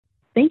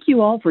Thank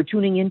you all for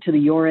tuning in to the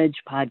Your Edge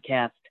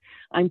podcast.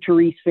 I'm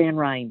Therese Van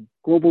Ryn,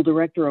 Global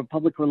Director of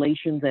Public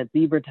Relations at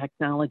Zebra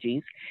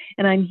Technologies,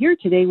 and I'm here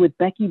today with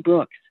Becky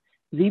Brooks,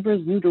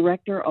 Zebra's new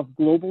Director of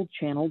Global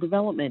Channel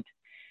Development.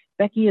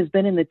 Becky has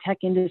been in the tech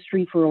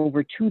industry for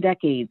over 2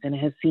 decades and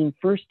has seen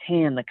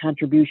firsthand the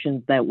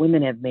contributions that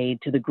women have made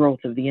to the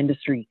growth of the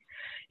industry.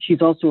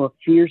 She's also a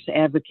fierce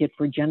advocate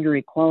for gender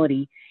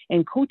equality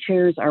and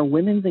co-chairs our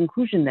Women's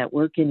Inclusion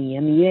Network in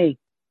EMEA.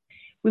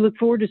 We look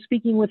forward to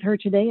speaking with her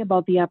today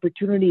about the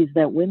opportunities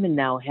that women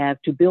now have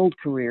to build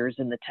careers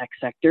in the tech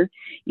sector,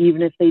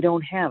 even if they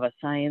don't have a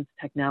science,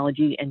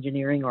 technology,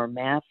 engineering, or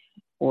math,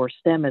 or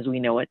STEM as we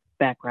know it,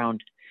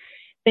 background.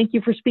 Thank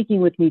you for speaking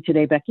with me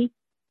today, Becky.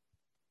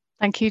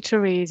 Thank you,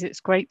 Therese.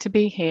 It's great to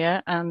be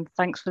here, and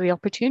thanks for the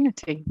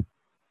opportunity.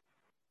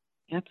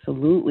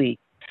 Absolutely.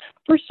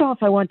 First off,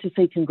 I want to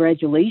say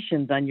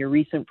congratulations on your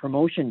recent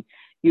promotion.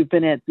 You've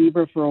been at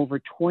Zebra for over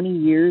 20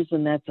 years,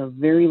 and that's a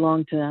very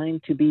long time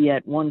to be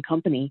at one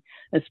company,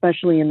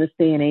 especially in this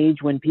day and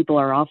age when people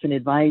are often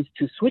advised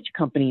to switch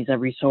companies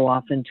every so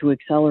often to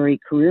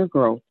accelerate career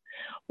growth.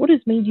 What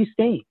has made you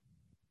stay?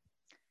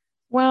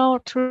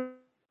 Well,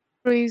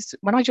 Therese,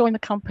 when I joined the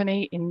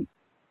company in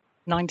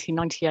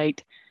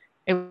 1998,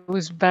 it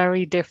was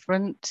very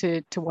different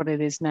to what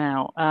it is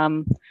now.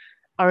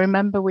 I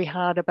remember we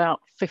had about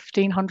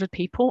 1,500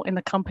 people in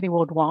the company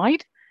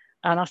worldwide.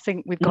 And I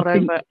think we've got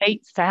over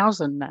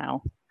 8,000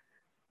 now.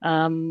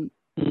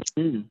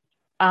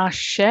 Our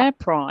share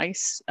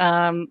price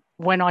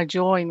when I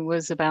joined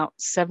was about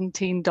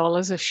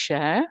 $17 a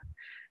share.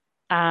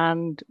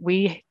 And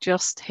we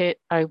just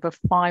hit over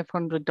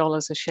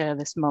 $500 a share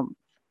this month.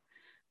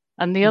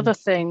 And the other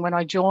thing, when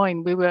I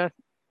joined, we were,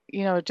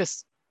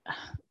 just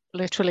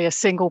literally a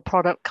single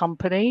product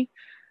company.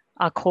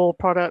 Our core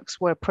products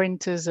were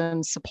printers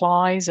and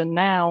supplies. And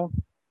now,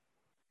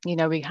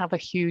 we have a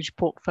huge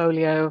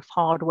portfolio of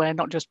hardware,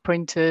 not just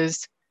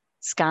printers,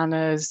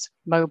 scanners,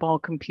 mobile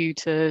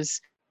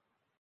computers.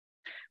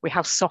 We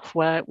have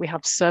software, we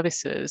have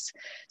services.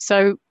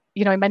 So,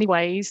 in many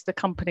ways, the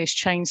company's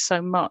changed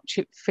so much.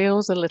 It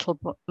feels a little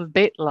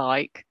bit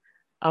like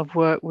I've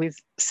worked with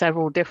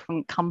several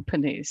different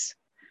companies.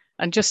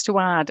 And just to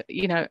add,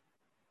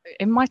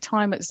 in my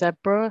time at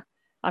Zebra,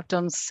 I've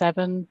done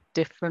 7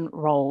 different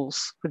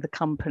roles with the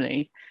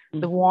company.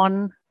 The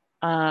one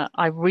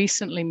I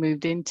recently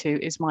moved into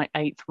is my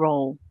 8th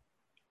role.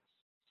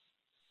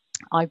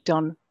 I've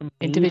done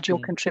individual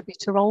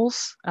contributor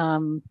roles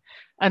and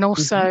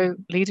also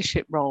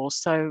leadership roles.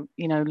 So,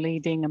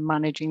 leading and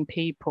managing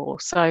people.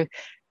 So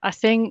I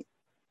think,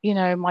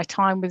 my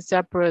time with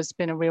Zebra has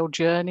been a real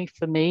journey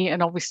for me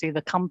and obviously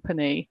the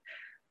company.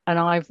 And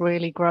I've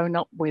really grown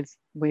up with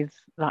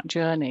that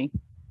journey.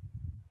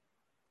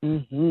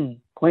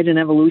 Quite an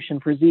evolution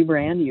for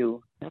Zebra and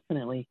you,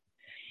 definitely.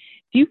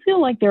 Do you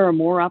feel like there are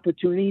more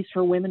opportunities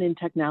for women in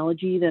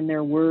technology than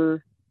there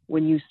were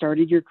when you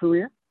started your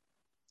career?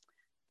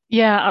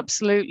 Yeah,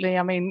 absolutely.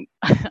 I mean,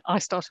 I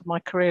started my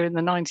career in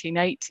the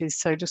 1980s,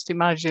 so just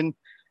imagine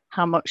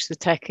how much the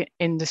tech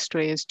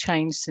industry has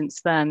changed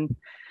since then.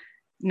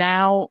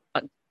 Now,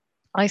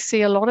 I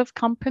see a lot of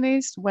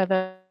companies,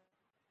 whether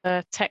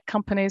tech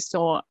companies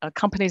or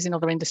companies in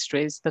other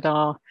industries, that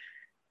are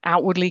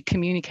outwardly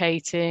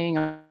communicating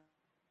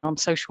on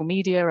social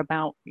media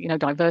about,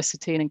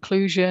 diversity and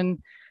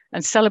inclusion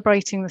and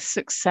celebrating the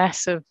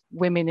success of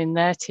women in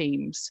their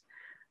teams.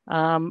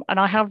 And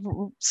I have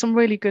some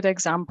really good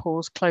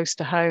examples close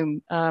to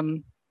home.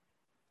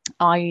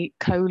 I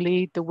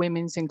co-lead the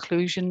Women's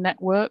Inclusion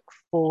Network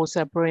for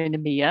Zebra in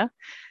EMEA.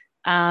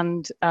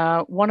 And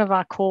one of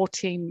our core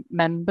team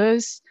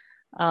members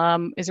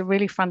is a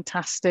really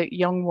fantastic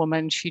young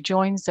woman. She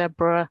joined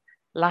Zebra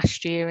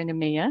last year in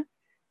EMEA,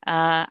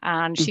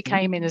 and she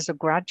came in as a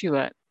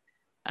graduate.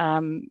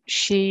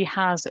 She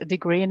has a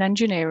degree in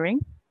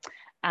engineering,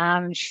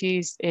 and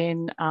she's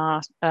in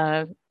our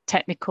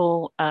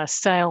technical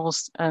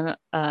sales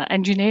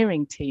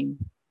engineering team.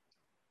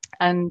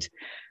 And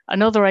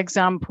another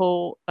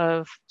example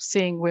of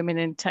seeing women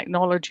in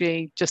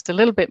technology just a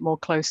little bit more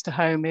close to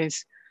home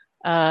is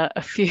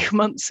a few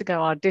months ago,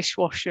 our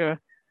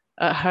dishwasher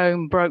at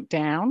home broke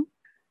down.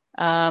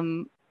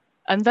 And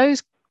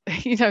those,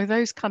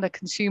 those kind of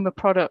consumer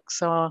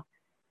products are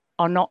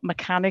not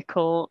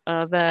mechanical.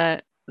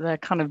 They're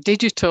kind of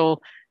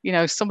digital.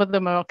 Some of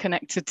them are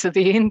connected to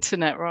the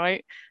internet,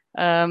 right?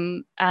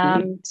 We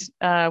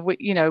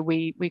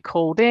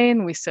called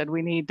in. We said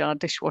we need our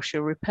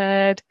dishwasher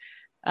repaired,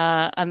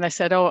 and they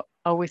said, "Oh,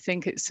 we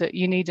think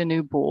you need a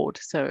new board."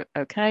 So,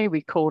 okay,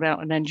 we called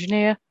out an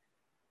engineer,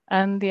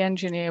 and the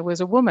engineer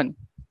was a woman.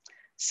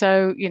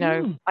 So,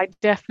 I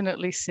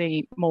definitely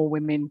see more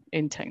women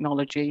in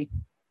technology.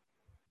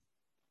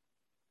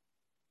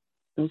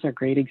 Those are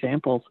great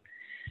examples.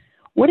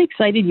 What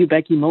excited you,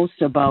 Becky,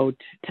 most about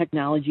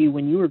technology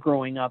when you were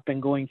growing up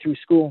and going through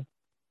school?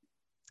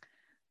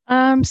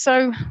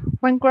 So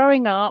when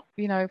growing up,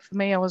 for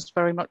me, I was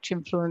very much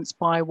influenced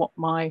by what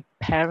my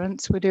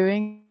parents were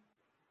doing.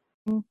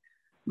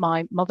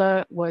 My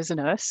mother was a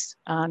nurse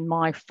and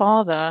my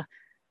father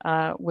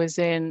was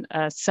in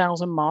a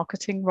sales and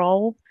marketing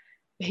role.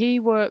 He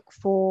worked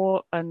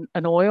for an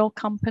oil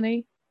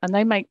company, and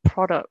they make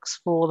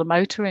products for the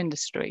motor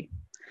industry.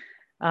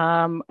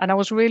 And I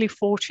was really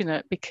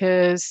fortunate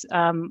because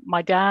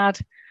my dad,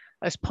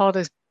 as part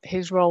of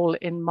his role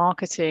in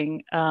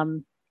marketing,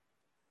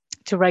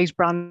 to raise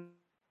brand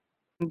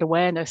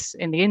awareness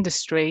in the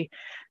industry,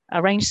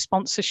 arranged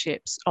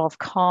sponsorships of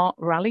car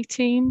rally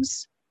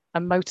teams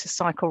and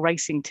motorcycle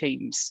racing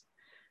teams.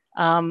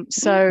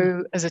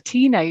 So as a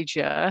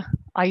teenager,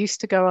 I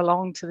used to go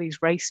along to these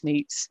race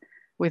meets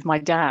with my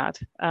dad,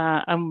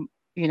 and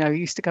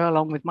used to go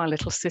along with my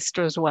little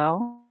sister as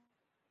well.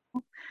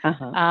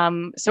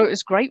 So it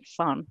was great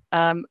fun,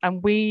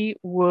 and we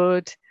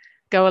would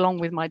go along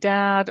with my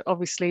dad,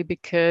 obviously,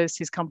 because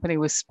his company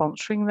was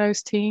sponsoring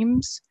those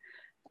teams.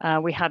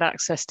 We had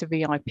access to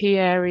VIP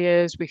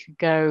areas. We could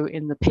go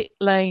in the pit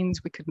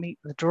lanes. We could meet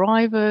the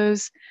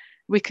drivers.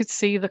 We could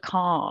see the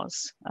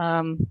cars.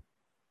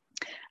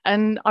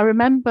 And I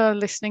remember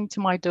listening to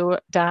my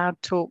dad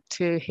talk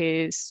to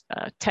his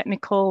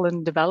technical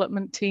and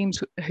development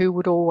teams who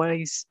would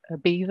always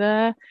be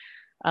there.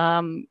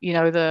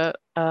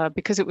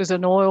 Because it was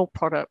an oil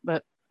product,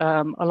 that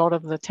a lot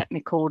of the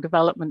technical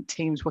development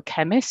teams were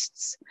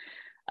chemists.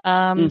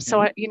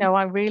 So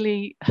I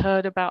really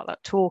heard about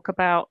that talk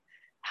about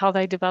how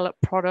they develop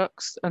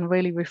products and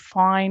really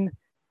refine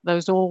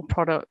those oil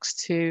products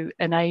to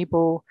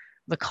enable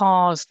the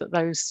cars that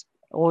those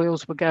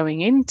oils were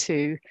going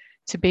into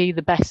to be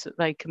the best that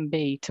they can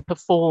be, to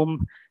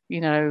perform,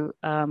 in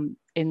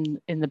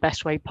the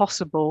best way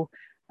possible,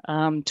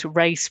 to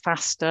race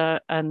faster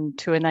and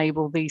to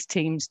enable these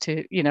teams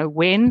to,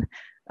 win.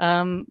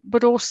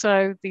 But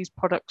also these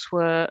products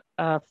were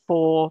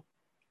for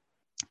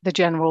the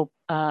general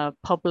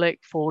public,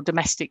 for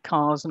domestic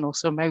cars and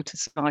also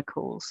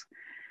motorcycles.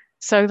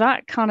 So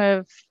that kind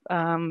of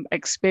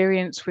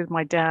experience with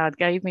my dad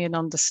gave me an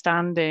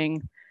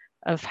understanding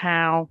of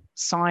how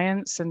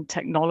science and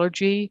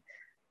technology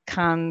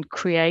can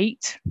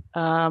create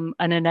and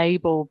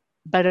enable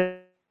better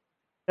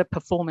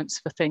performance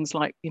for things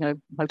like,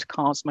 motor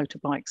cars,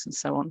 motorbikes, and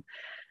so on.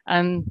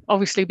 And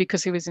obviously,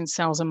 because he was in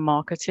sales and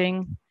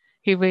marketing,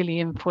 he really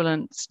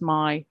influenced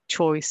my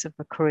choice of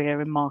a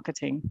career in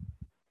marketing.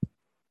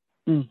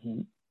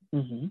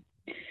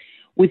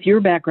 With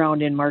your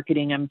background in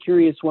marketing, I'm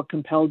curious what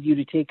compelled you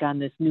to take on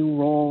this new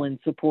role in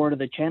support of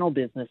the channel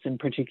business in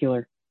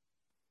particular?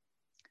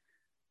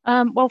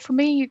 Well, for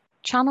me,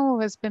 channel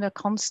has been a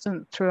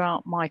constant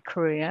throughout my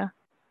career.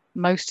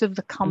 Most of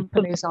the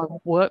companies I've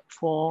worked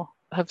for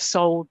have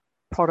sold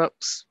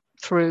products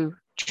through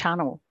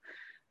channel.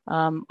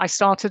 I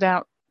started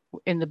out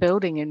in the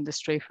building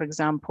industry, for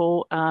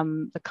example.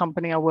 The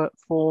company I worked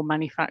for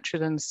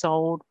manufactured and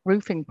sold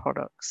roofing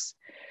products.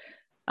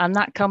 And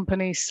that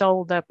company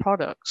sold their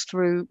products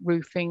through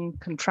roofing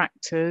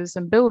contractors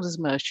and builders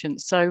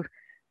merchants. So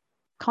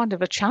kind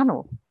of a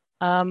channel.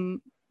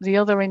 The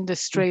other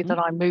industry that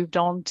I moved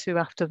on to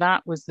after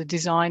that was the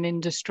design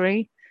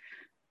industry.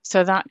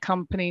 So that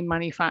company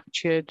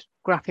manufactured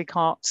graphic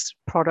arts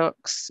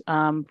products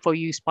for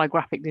use by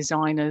graphic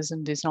designers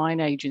and design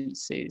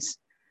agencies.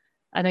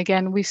 And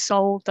again, we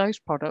sold those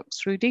products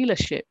through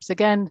dealerships.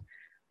 Again,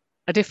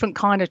 a different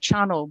kind of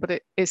channel,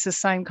 but it's the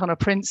same kind of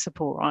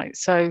principle, right?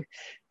 So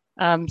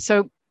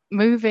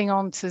moving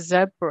on to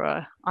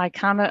Zebra, I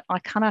kind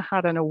of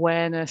had an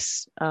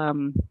awareness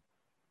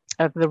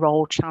of the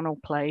role channel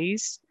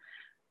plays.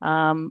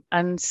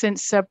 And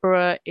since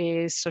Zebra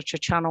is such a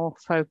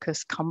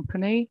channel-focused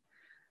company,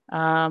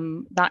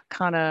 that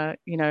kind of,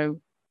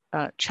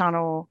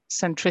 channel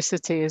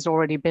centricity has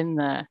already been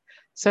there.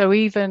 So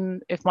even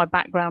if my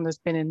background has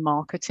been in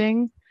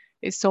marketing,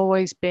 it's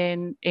always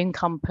been in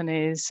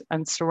companies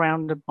and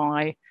surrounded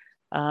by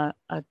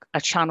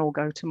a channel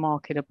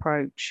go-to-market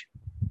approach.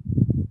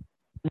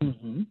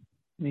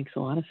 Makes a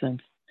lot of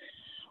sense.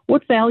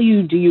 What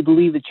value do you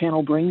believe the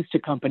channel brings to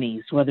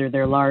companies, whether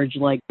they're large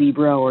like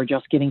Zebra or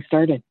just getting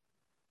started?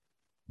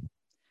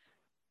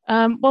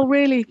 Well,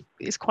 really,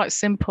 it's quite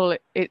simple.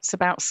 It's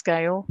about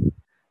scale.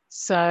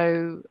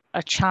 So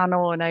a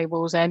channel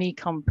enables any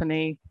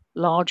company,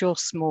 large or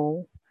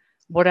small,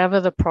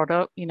 whatever the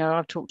product.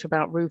 I've talked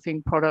about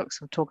roofing products,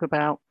 I've talked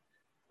about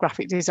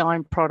graphic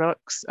design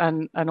products,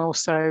 and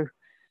also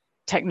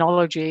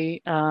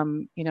technology,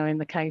 in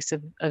the case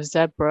of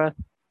Zebra,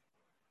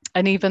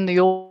 and even the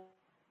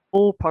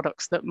all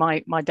products that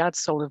my dad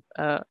sold,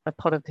 a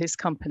part of his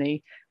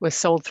company, were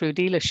sold through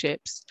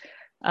dealerships.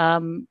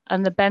 And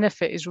the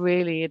benefit is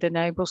really it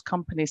enables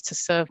companies to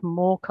serve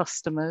more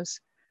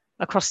customers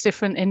across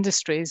different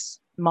industries,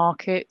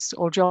 markets,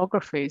 or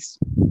geographies.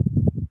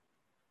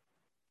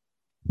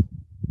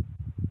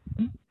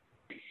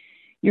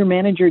 Your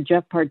manager,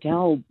 Jeff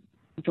Partel,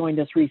 joined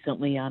us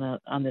recently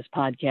on this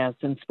podcast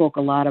and spoke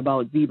a lot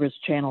about Zebra's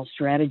channel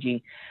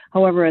strategy.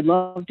 However, I'd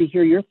love to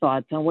hear your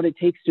thoughts on what it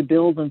takes to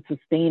build and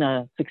sustain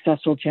a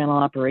successful channel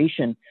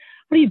operation.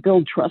 How do you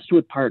build trust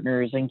with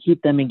partners and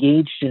keep them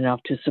engaged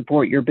enough to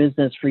support your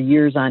business for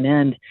years on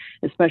end,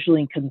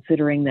 especially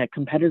considering that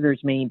competitors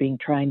may be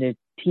trying to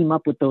team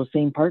up with those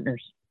same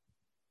partners?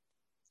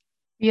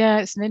 Yeah,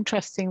 it's an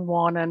interesting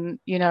one, and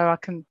I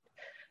can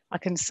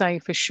say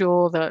for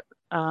sure that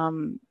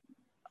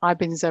I've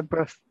been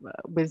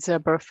with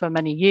Zebra for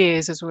many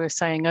years, as we were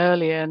saying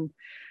earlier, and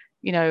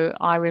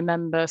I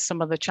remember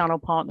some of the channel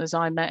partners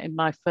I met in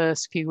my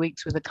first few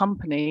weeks with the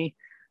company.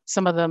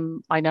 Some of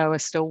them I know are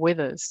still with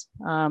us,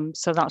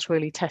 so that's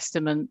really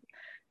testament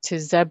to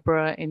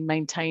Zebra in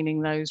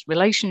maintaining those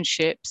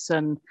relationships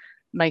and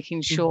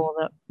making sure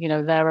that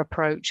their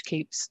approach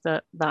keeps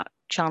that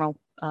channel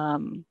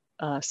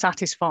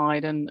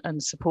satisfied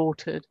and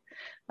supported.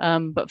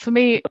 But for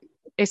me,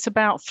 it's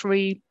about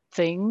three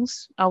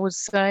things, I would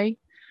say.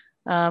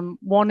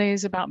 One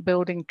is about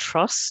building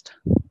trust,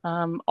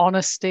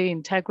 honesty,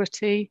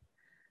 integrity.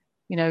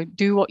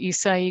 Do what you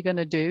say you're going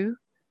to do,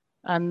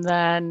 and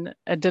then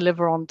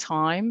deliver on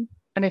time.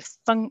 And if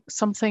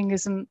something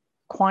isn't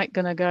quite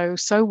going to go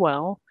so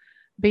well,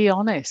 be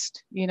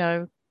honest.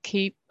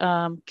 Keep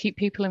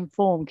people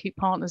informed, keep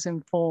partners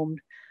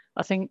informed.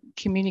 I think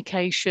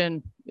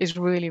communication is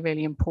really,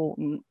 really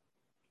important.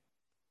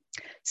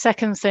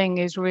 Second thing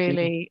is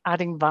really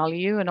adding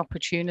value and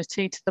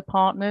opportunity to the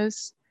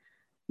partners.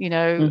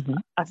 I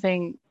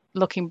think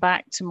looking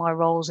back to my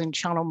roles in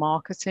channel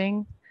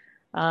marketing,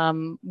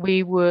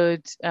 we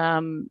would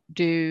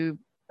do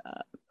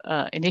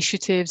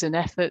initiatives and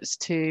efforts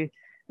to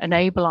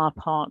enable our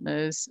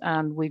partners,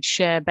 and we'd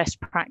share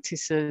best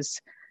practices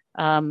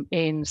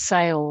in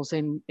sales,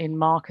 in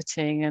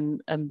marketing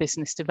and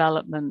business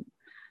development.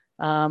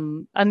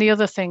 And the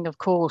other thing, of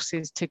course,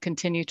 is to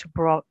continue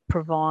to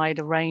provide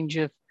a range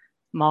of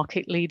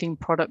market-leading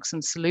products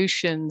and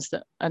solutions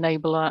that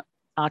enable our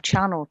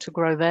channel to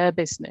grow their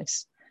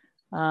business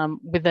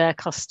with their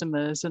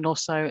customers, and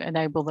also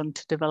enable them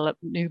to develop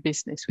new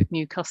business with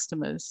new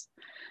customers.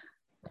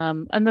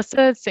 And the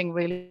third thing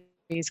really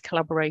is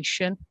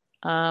collaboration,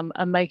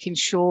 and making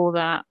sure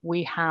that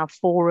we have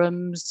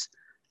forums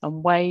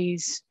and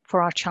ways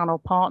for our channel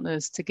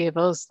partners to give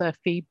us their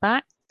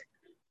feedback.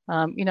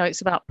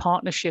 It's about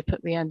partnership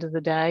at the end of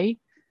the day,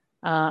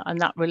 and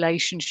that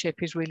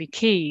relationship is really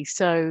key.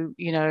 So,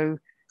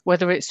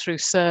 whether it's through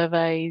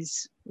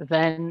surveys,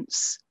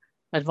 events,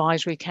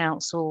 advisory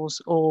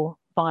councils, or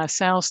via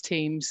sales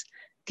teams,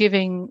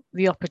 giving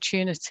the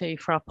opportunity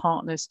for our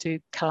partners to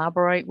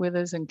collaborate with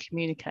us and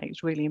communicate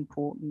is really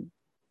important.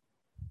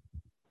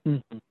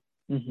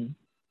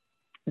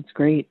 That's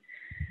great.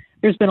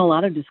 There's been a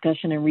lot of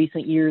discussion in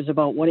recent years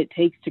about what it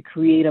takes to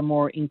create a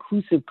more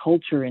inclusive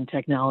culture in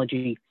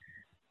technology.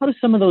 How do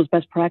some of those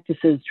best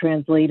practices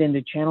translate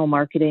into channel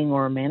marketing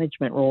or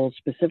management roles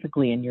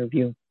specifically, in your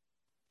view?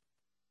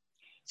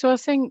 So I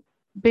think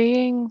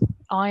being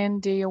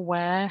I&D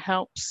aware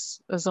helps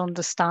us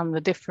understand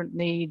the different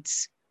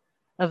needs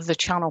of the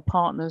channel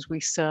partners we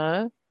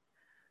serve.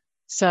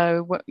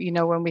 So,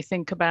 when we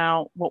think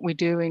about what we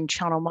do in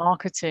channel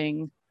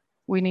marketing,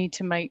 we need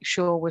to make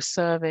sure we're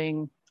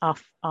serving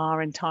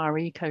our entire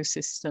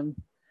ecosystem.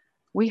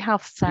 We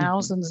have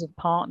thousands of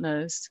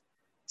partners.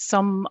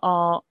 Some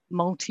are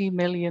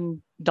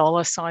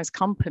multi-million-dollar size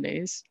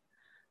companies,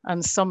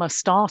 and some are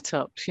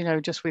startups,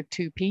 just with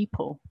 2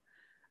 people.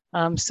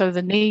 So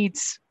the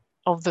needs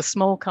of the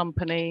small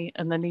company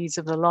and the needs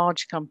of the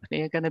large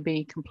company are going to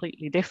be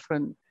completely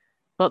different,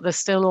 but they're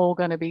still all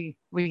going to be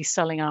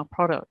reselling our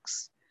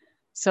products.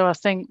 So I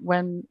think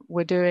when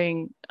we're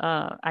doing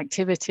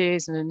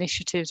activities and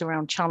initiatives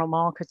around channel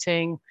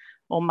marketing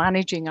or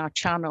managing our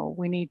channel,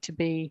 we need to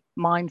be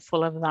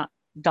mindful of that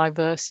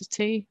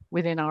diversity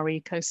within our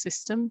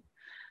ecosystem.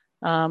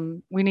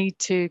 We need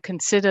to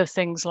consider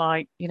things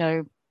like,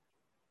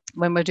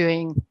 when we're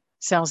doing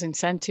sales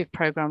incentive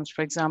programs,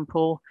 for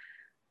example,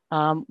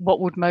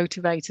 what would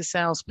motivate a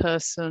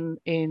salesperson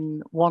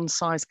in one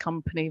size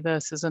company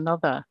versus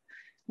another?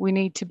 We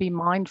need to be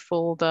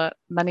mindful that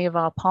many of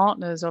our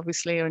partners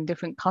obviously are in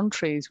different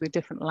countries with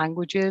different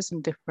languages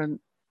and different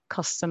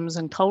customs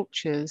and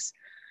cultures.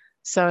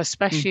 So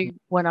especially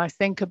when I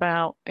think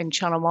about in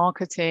channel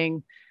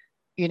marketing,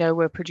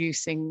 we're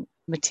producing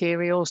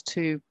materials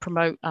to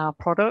promote our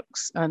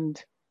products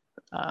and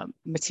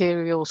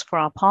materials for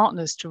our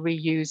partners to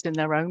reuse in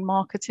their own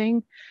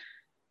marketing.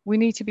 We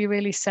need to be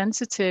really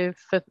sensitive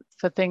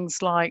for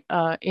things like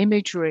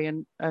imagery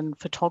and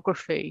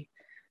photography.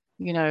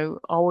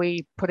 Are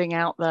we putting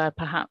out there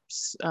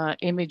perhaps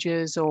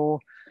images or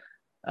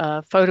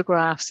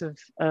photographs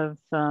of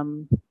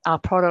our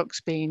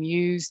products being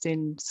used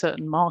in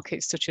certain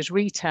markets such as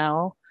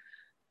retail?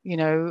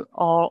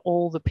 Are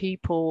all the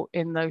people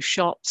in those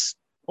shops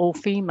all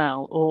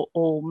female or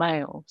all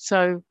male?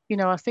 So,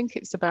 I think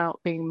it's about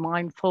being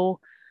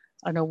mindful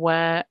and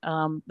aware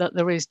that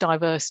there is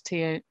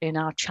diversity in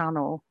our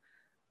channel.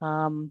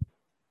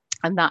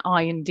 And that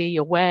I&D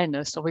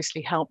awareness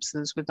obviously helps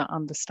us with that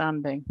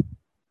understanding.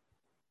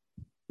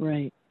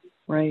 Right.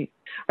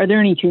 Are there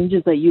any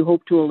changes that you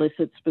hope to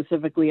elicit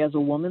specifically as a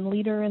woman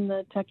leader in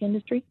the tech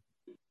industry?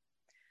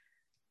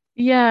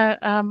 Yeah,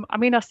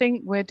 I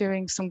think we're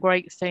doing some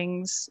great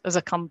things as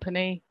a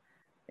company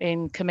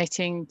in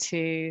committing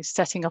to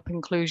setting up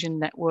inclusion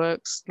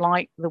networks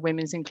like the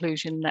Women's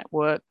Inclusion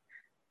Network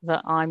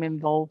that I'm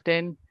involved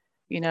in.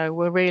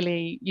 We're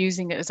really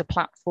using it as a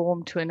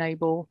platform to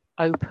enable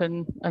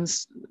open and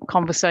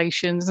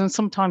conversations, and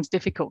sometimes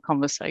difficult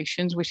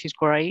conversations, which is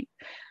great.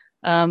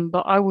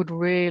 But I would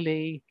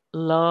really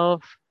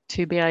love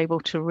to be able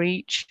to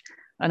reach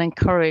and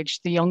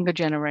encourage the younger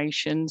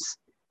generations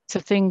to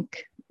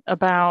think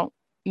about,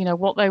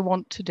 what they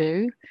want to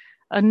do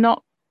and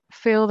not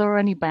feel there are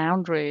any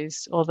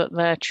boundaries or that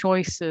their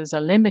choices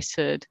are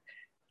limited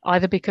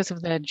either because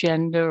of their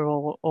gender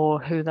or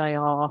who they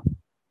are.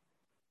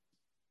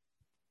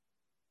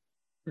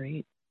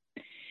 Great.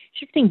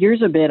 Shifting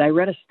gears a bit, I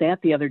read a stat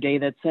the other day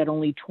that said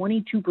only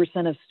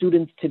 22% of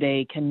students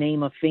today can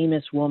name a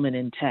famous woman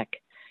in tech.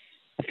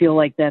 I feel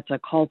like that's a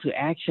call to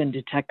action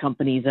to tech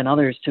companies and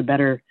others to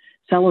better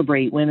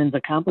celebrate women's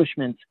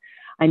accomplishments.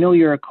 I know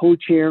you're a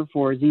co-chair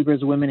for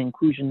Zebra's Women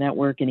Inclusion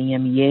Network and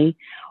EMEA.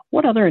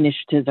 What other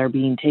initiatives are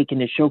being taken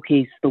to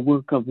showcase the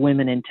work of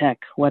women in tech,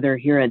 whether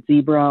here at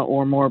Zebra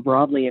or more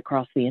broadly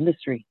across the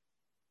industry?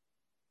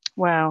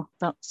 Wow,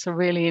 that's a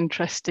really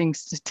interesting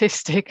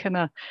statistic, and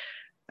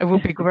it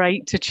would be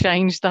great to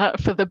change that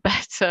for the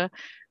better.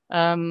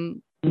 I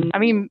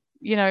mean,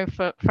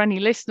 for any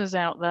listeners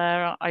out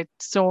there, I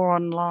saw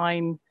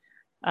online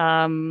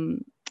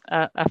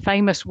a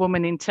famous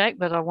woman in tech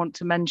that I want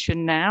to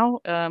mention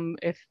now.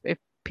 If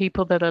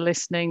people that are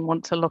listening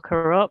want to look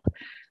her up,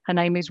 her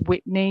name is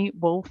Whitney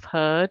Wolfe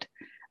Herd,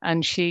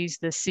 and she's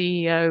the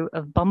CEO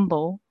of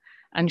Bumble.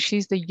 And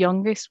she's the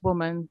youngest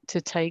woman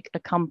to take a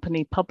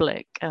company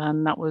public.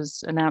 And that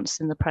was announced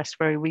in the press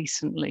very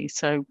recently.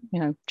 So,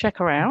 check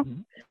her out.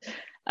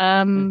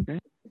 Okay.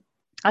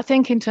 I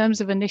think in terms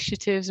of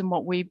initiatives and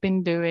what we've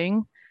been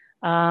doing,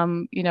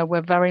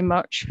 we're very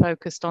much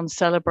focused on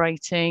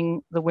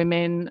celebrating the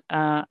women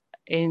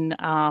in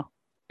our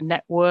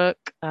network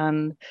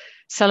and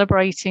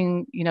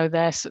celebrating,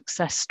 their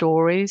success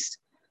stories.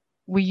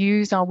 We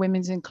use our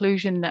Women's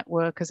Inclusion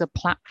Network as a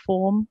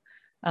platform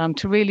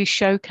to really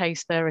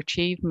showcase their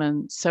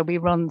achievements. So we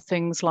run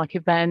things like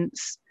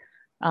events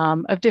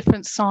of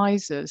different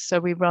sizes. So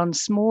we run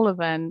small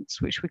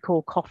events, which we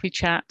call coffee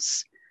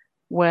chats,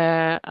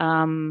 where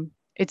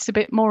it's a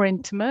bit more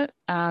intimate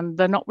and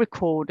they're not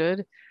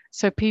recorded.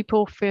 So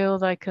people feel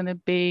they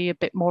can be a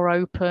bit more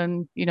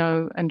open,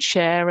 and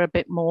share a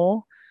bit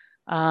more.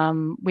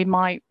 We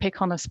might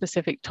pick on a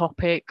specific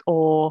topic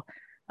or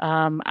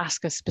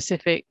ask a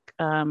specific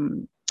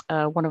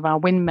one of our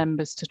WIN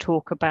members to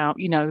talk about,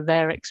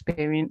 their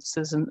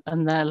experiences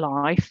and their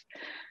life.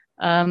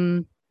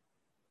 And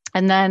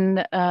then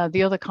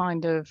the other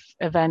kind of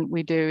event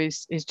we do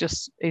is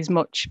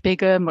much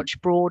bigger, much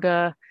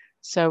broader.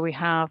 So we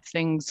have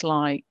things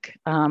like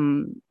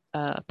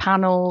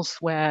panels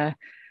where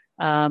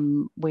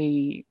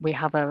we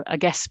have a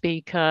guest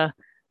speaker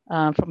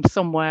from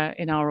somewhere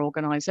in our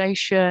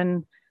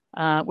organization.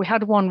 We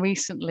had one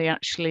recently,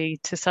 actually,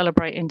 to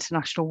celebrate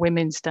International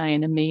Women's Day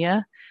in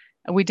EMEA.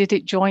 And we did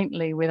it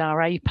jointly with our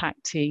APAC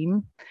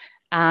team.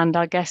 And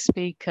our guest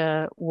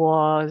speaker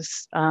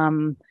was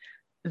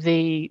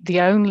the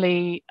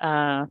only,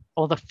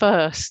 or the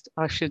first,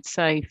 I should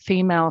say,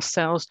 female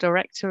sales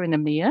director in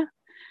EMEA.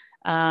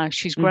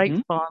 She's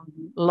great fun,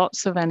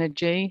 lots of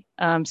energy.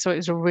 So it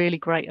was a really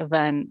great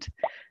event.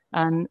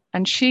 And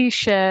she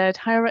shared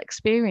her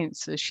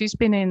experiences. She's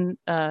been in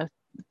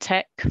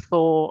tech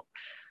for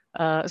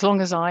as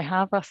long as I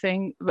have, I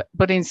think,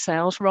 but in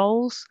sales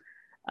roles.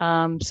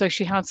 So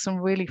she had some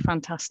really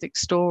fantastic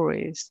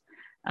stories,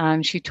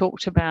 and she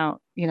talked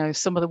about,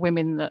 some of the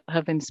women that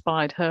have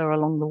inspired her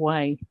along the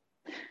way.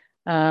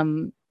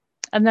 And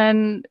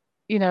then,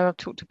 I've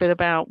talked a bit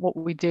about what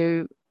we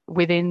do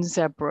within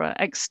Zebra.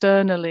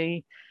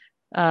 Externally,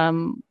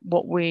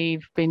 what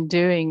we've been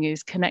doing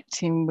is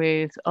connecting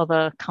with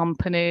other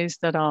companies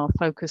that are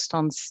focused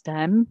on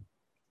STEM.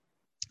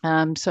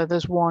 So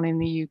there's one in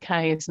the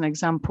UK as an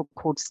example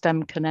called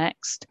STEM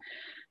Connects.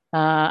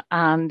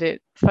 And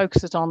it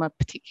focuses on a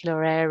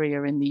particular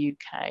area in the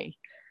UK.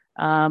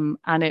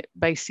 And it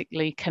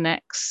basically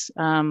connects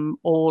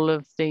all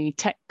of the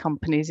tech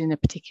companies in a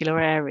particular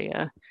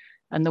area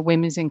and the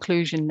women's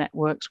inclusion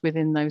networks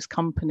within those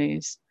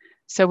companies.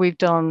 So we've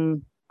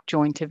done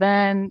joint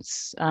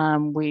events.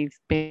 We've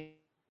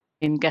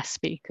been guest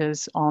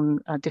speakers on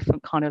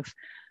different kind of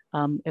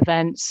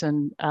events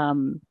and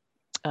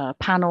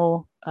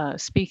panel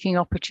speaking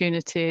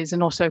opportunities,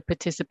 and also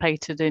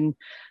participated in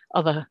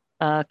other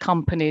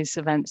companies'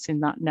 events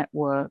in that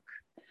network.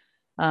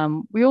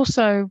 We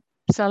also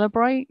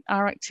celebrate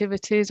our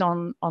activities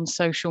on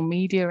social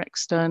media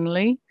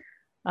externally,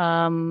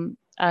 and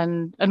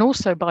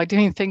also by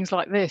doing things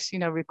like this,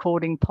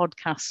 recording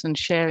podcasts and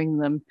sharing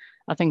them,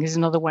 I think is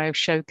another way of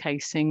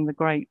showcasing the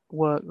great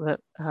work that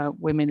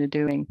women are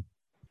doing.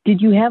 Did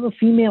you have a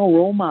female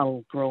role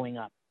model growing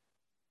up?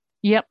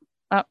 Yep,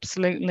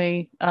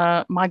 absolutely.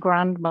 My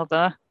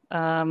grandmother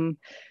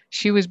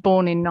She was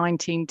born in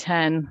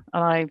 1910,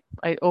 and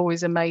it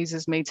always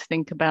amazes me to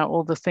think about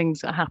all the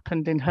things that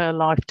happened in her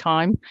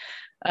lifetime.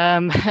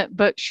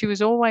 But she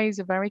was always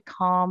a very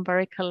calm,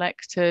 very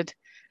collected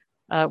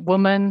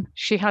woman.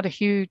 She had a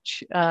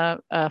huge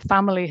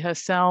family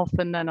herself,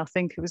 and then I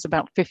think it was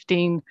about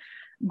 15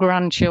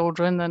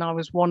 grandchildren, and I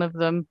was one of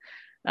them.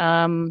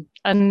 And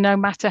no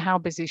matter how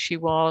busy she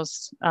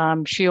was,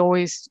 she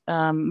always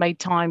made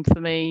time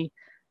for me,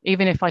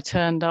 even if I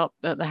turned up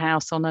at the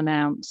house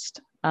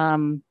unannounced.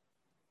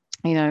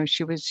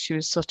 She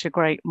was such a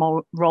great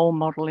role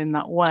model in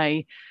that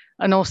way,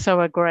 and also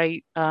a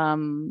great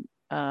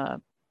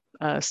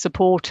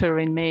supporter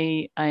in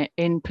me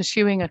in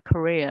pursuing a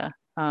career.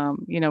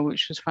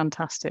 Which was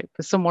fantastic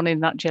for someone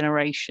in that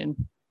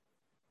generation.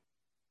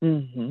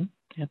 Mm-hmm.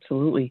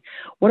 Absolutely.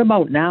 What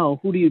about now?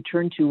 Who do you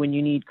turn to when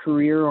you need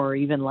career or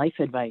even life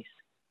advice?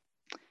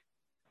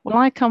 Well,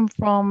 I come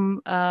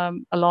from a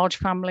large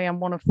family.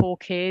 I'm one of 4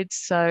 kids.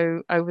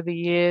 So over the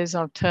years,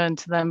 I've turned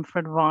to them for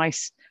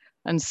advice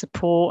and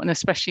support, and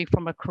especially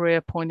from a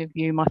career point of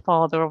view. My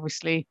father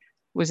obviously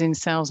was in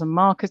sales and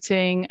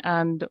marketing,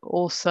 and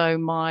also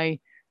my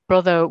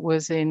brother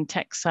was in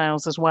tech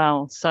sales as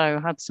well. So I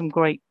had some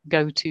great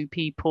go-to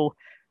people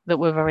that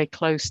were very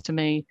close to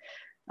me.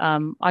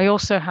 I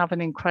also have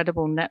an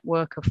incredible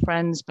network of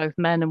friends, both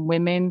men and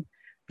women,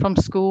 from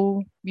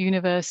school,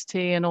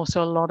 university, and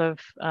also a lot of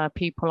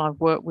people I've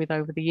worked with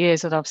over the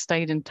years that I've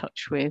stayed in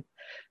touch with.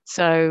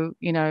 So,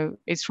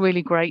 it's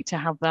really great to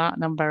have that,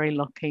 and I'm very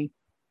lucky.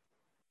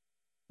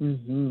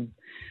 Mm-hmm.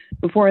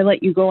 Before I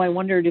let you go, I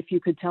wondered if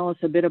you could tell us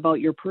a bit about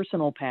your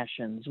personal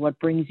passions. What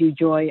brings you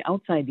joy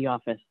outside the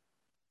office?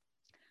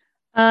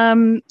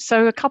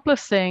 So a couple of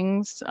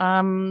things.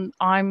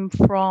 I'm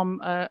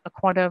from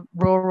quite a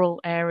rural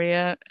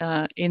area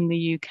in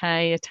the UK,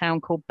 a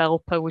town called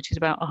Belper, which is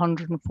about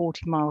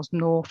 140 miles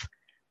north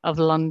of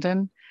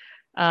London.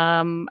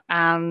 And,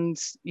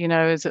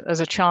 as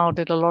a child,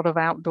 did a lot of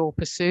outdoor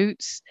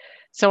pursuits.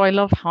 So I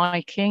love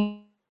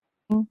hiking,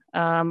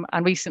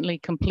 and recently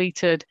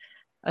completed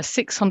a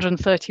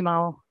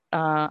 630-mile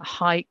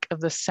hike of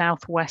the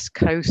southwest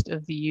coast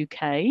of the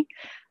UK.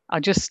 I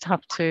just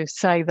have to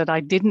say that I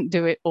didn't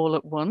do it all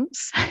at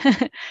once.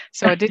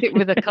 So I did it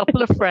with a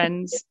couple of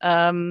friends.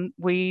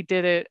 We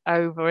did it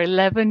over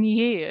 11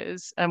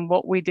 years. And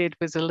what we did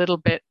was a little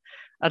bit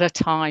at a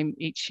time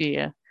each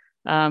year.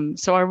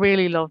 So I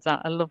really love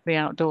that. I love the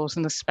outdoors,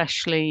 and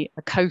especially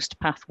a coast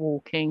path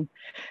walking.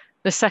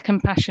 The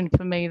second passion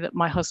for me that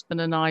my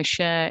husband and I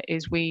share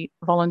is we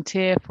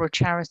volunteer for a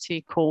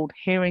charity called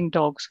Hearing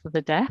Dogs for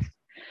the Deaf.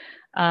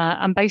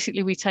 And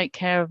basically, we take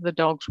care of the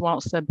dogs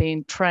whilst they're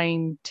being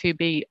trained to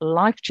be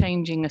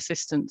life-changing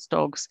assistance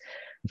dogs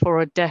for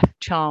a deaf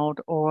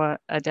child or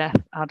a deaf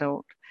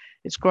adult.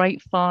 It's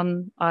great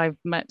fun. I've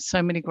met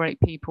so many great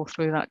people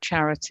through that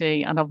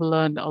charity, and I've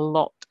learned a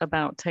lot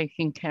about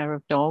taking care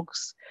of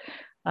dogs.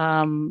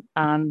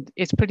 And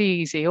it's pretty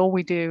easy. All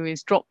we do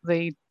is drop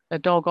a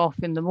dog off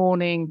in the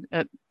morning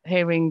at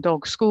Hearing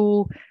Dog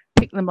School,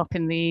 pick them up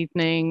in the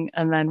evening,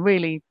 and then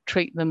really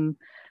treat them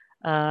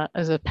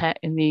as a pet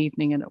in the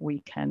evening and at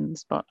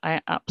weekends. But I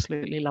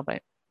absolutely love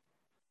it.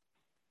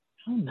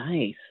 Oh,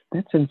 nice.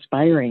 That's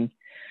inspiring.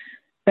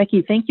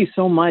 Becky, thank you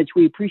so much.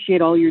 We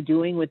appreciate all you're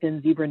doing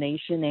within Zebra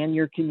Nation and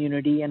your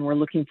community, and we're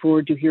looking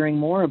forward to hearing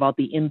more about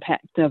the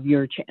impact of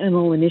your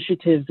channel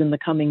initiatives in the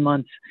coming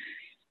months.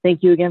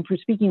 Thank you again for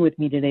speaking with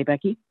me today,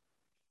 Becky.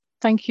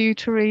 Thank you,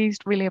 Therese.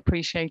 Really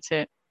appreciate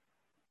it.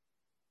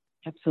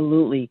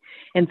 Absolutely.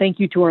 And thank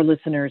you to our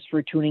listeners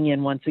for tuning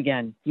in once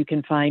again. You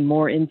can find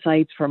more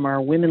insights from our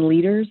women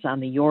leaders on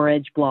the Your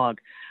Edge blog.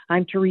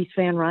 I'm Therese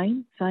Van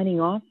Ryn, signing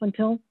off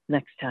until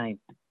next time.